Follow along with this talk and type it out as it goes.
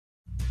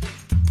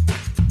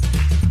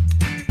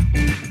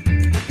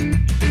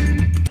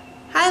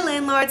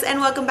landlords, and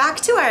welcome back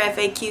to our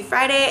FAQ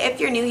Friday. If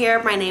you're new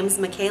here, my name is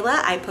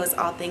Makayla. I post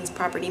all things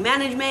property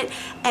management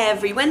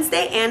every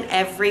Wednesday and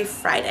every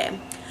Friday.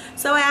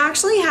 So I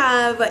actually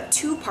have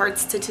two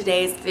parts to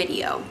today's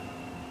video.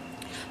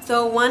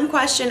 So one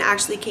question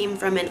actually came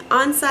from an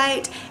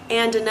on-site,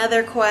 and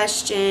another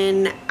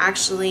question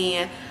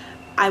actually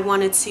I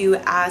wanted to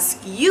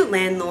ask you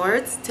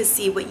landlords to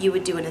see what you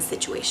would do in a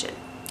situation.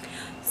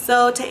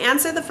 So to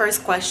answer the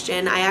first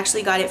question, I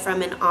actually got it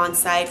from an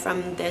on-site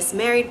from this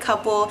married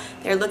couple.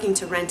 They're looking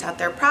to rent out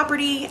their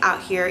property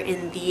out here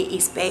in the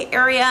East Bay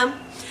area,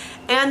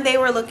 and they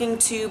were looking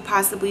to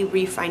possibly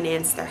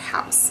refinance their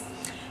house.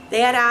 They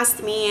had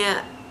asked me,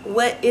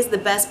 what is the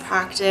best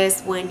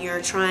practice when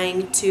you're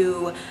trying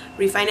to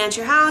refinance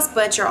your house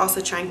but you're also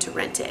trying to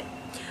rent it?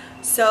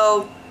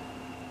 So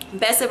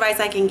best advice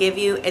I can give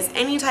you is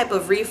any type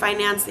of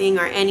refinancing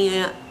or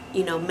any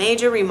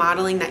major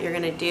remodeling that you're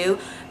going to do,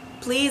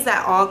 please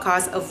at all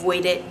costs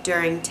avoid it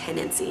during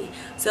tenancy.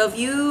 So if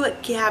you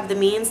have the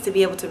means to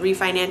be able to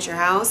refinance your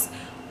house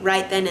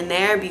right then and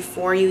there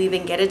before you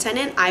even get a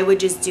tenant, I would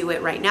just do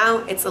it right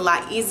now. It's a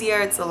lot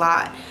easier.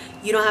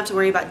 You don't have to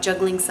worry about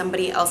juggling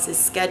somebody else's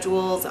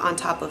schedules on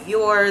top of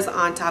yours,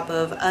 on top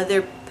of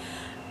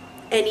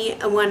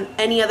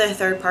any other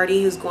third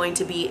party who's going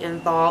to be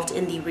involved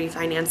in the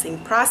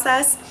refinancing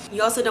process.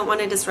 You also don't want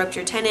to disrupt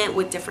your tenant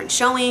with different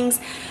showings.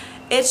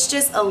 It's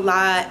just a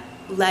lot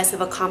less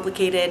of a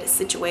complicated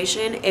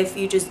situation if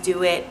you just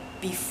do it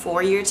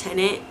before your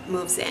tenant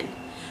moves in.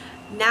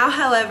 Now,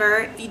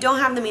 however, if you don't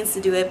have the means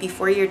to do it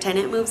before your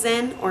tenant moves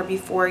in or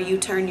before you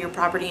turn your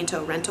property into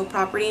a rental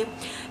property,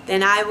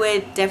 then I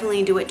would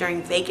definitely do it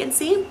during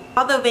vacancy.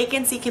 Although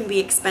vacancy can be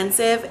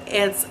expensive,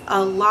 it's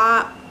a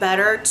lot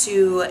better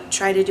to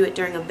try to do it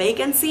during a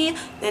vacancy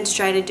than to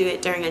try to do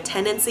it during a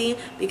tenancy,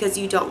 because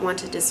you don't want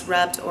to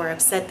disrupt or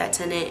upset that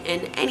tenant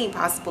in any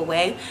possible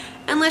way,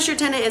 unless your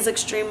tenant is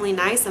extremely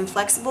nice and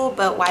flexible.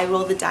 But why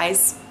roll the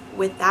dice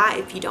with that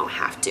if you don't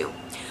have to?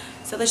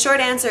 So the short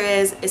answer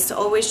is to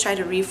always try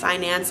to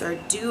refinance or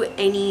do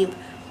any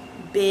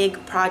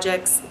big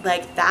projects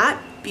like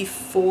that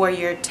before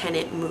your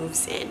tenant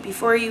moves in,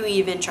 before you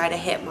even try to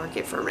hit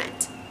market for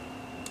rent.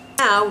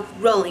 Now,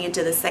 rolling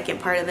into the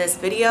second part of this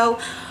video,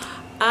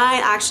 I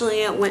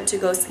actually went to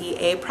go see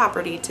a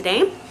property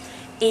today,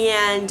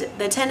 and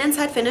the tenants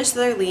had finished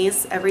their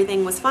lease,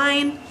 everything was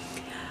fine,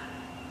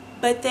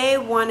 but they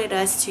wanted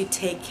us to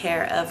take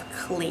care of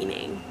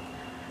cleaning.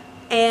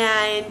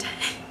 And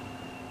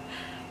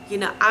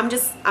I'm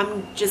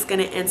just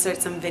gonna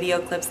insert some video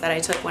clips that I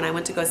took when I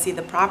went to go see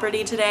the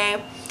property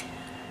today.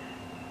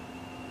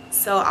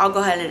 So I'll go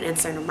ahead and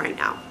insert them right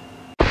now.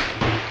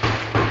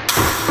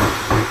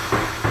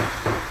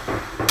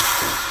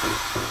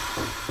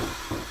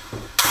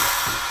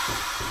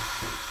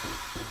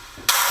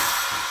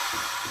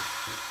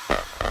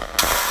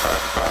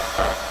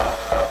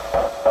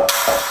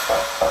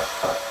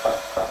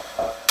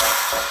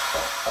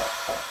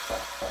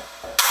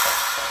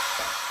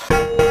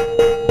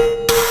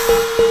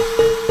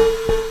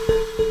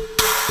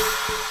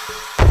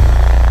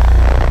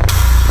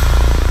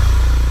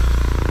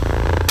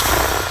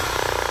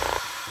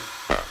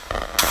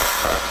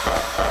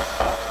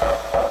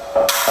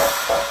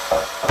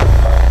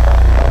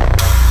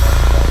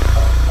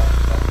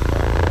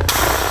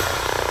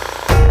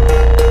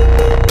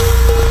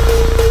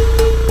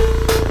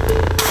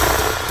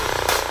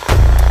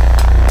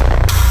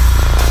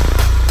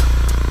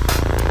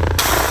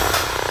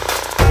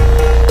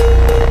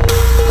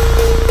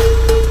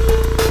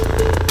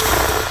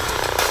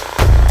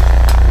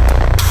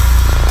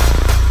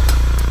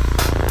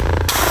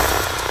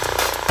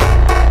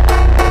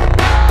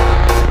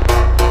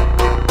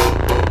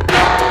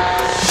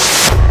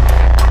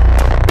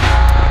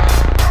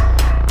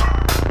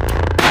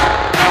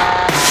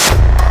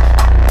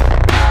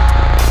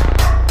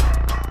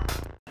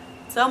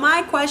 So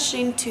my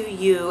question to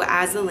you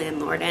as a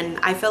landlord, and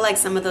I feel like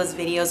some of those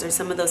videos or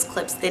some of those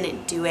clips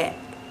didn't do it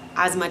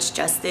as much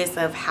justice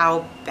of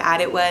how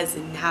bad it was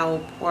and how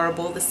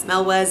horrible the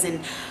smell was, and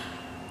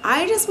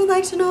I just would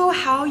like to know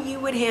how you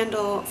would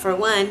handle, for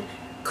one,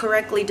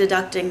 correctly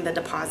deducting the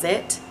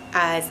deposit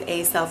as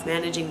a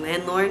self-managing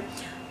landlord.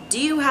 Do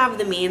you have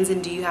the means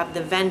and do you have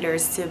the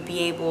vendors to be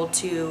able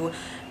to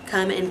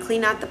come and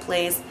clean out the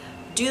place,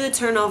 do the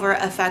turnover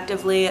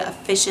effectively,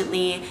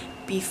 efficiently,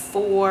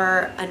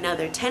 before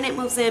another tenant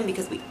moves in,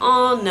 because we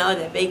all know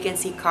that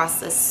vacancy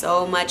costs us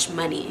so much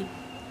money.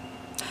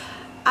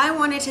 I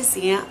wanted to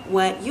see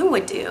what you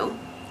would do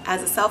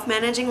as a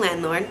self-managing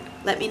landlord.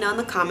 Let me know in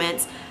the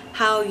comments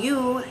how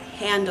you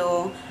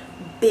handle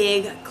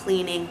big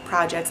cleaning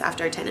projects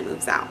after a tenant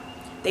moves out.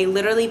 They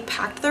literally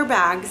packed their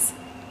bags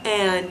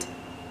and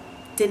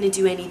didn't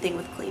do anything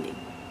with cleaning.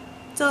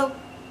 So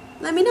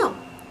let me know,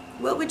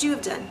 what would you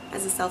have done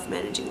as a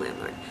self-managing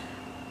landlord?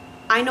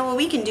 I know what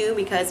we can do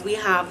because we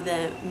have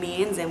the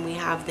means and we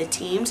have the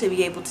team to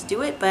be able to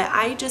do it, but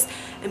I just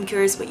am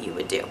curious what you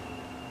would do.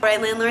 Alright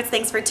landlords,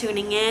 thanks for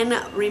tuning in.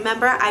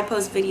 Remember, I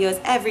post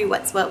videos every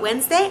What's What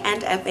Wednesday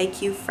and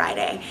FAQ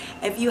Friday.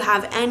 If you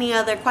have any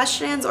other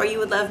questions or you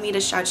would love me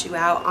to shout you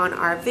out on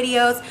our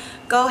videos,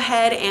 go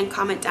ahead and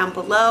comment down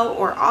below,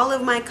 or all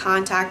of my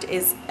contact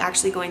is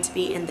actually going to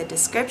be in the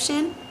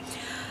description.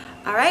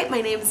 Alright, my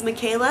name is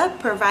Makayla,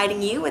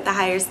 providing you with a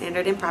higher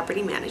standard in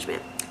property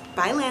management.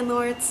 Bye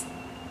landlords!